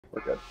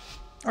We're good.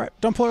 All right,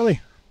 don't pull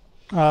early.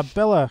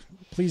 Bella,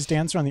 please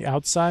dance around the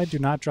outside. Do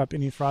not drop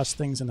any frost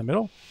things in the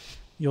middle.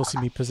 You'll see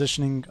me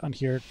positioning on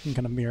here. You can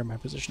kind of mirror my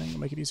positioning.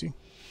 It'll make it easy.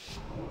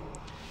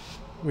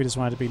 We just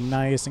want it to be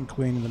nice and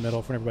clean in the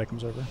middle when everybody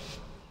comes over.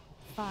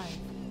 5,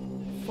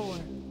 4,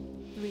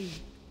 3,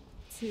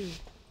 2,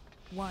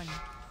 1.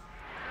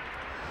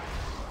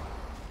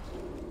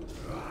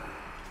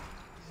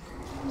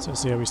 So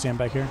see how we stand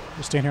back here?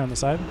 Just stand here on the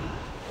side,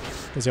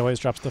 because he always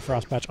drops the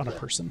frost patch on a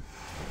person.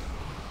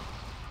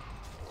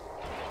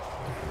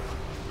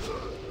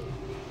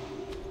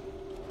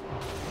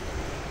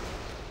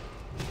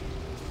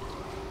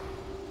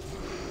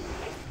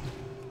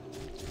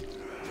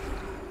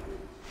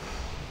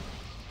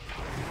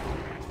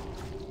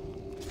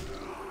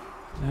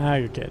 Now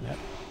you're getting it.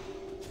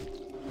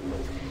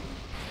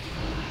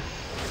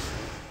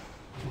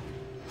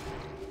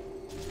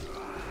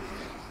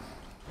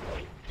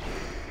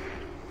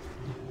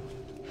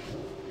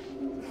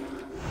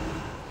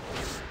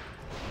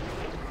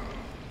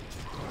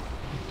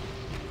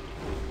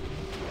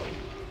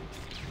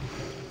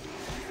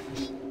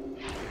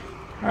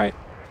 Alright.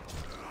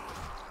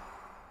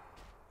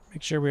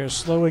 Make sure we are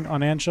slowing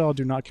on Anshal.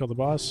 Do not kill the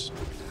boss.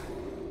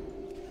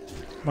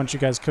 Once you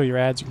guys kill your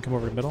ads, you can come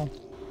over to middle.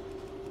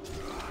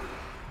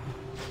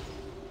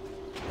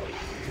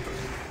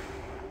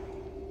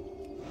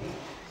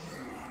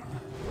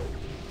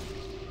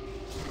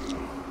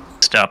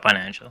 Stop on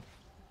Angel.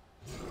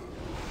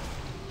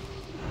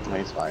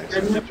 He's fine.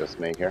 It's just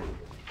me here.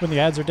 When the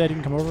ads are dead, you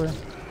can come over.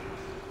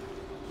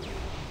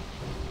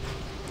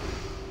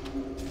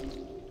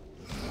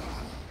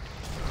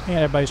 And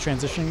everybody's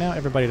transitioning now.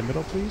 Everybody to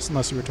middle, please,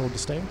 unless you were told to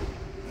stay.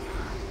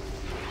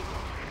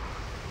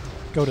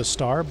 Go to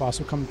star. Boss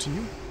will come to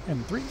you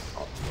in 3,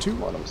 2,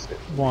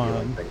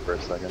 1. Think for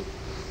a second.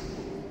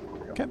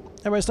 Okay.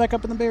 Everybody stack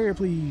up in the barrier,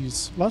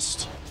 please.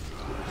 Lust.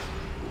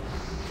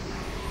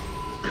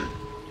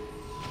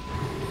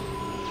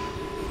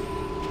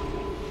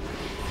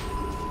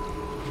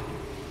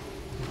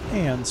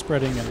 And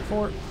spreading in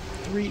 4,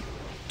 3,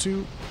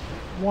 2,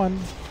 1.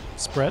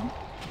 Spread.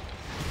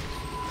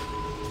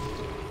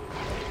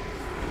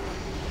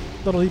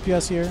 Little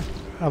EPS here.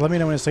 Let me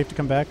know when it's safe to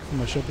come back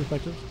from a shield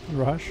perspective.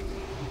 Rohash.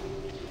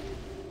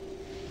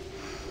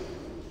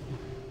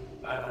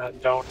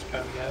 Don't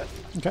come yet.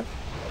 Okay.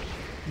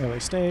 Melee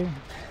stay.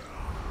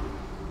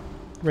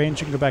 Range,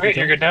 you can go back. Okay,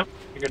 you're good now.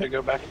 You're good to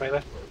go back to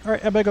melee. Alright,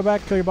 everybody go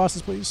back. Kill your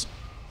bosses, please.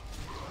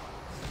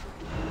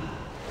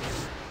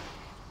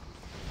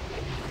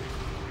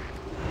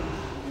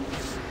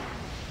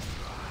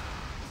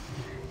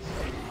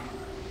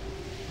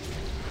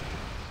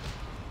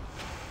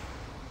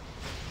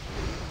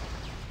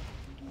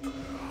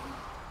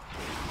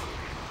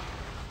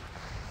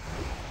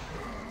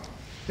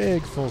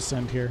 Big full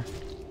send here.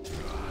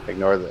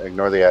 Ignore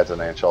the ads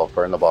and Anshal.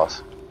 Burn the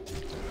boss.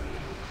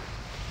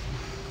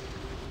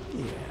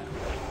 Yeah.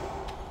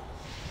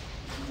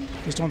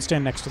 Just don't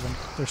stand next to them.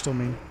 They're still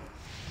mean.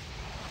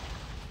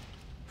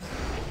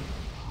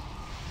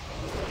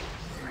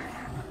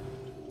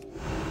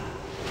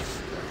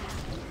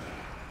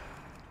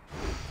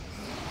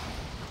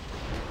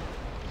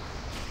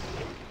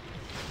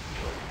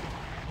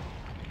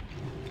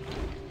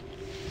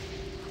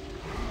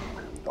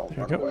 Don't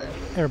There run we go. away.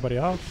 Everybody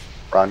off.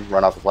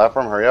 Run off the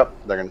platform. Hurry up.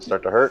 They're going to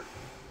start to hurt.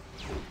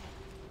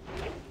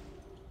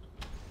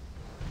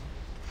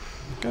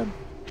 Good.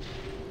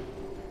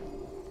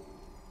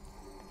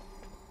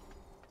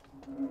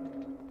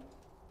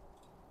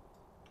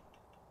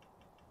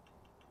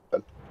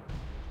 Good.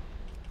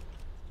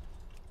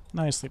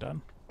 Nicely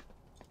done.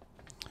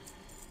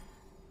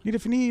 Eat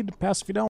if you need, pass if you don't.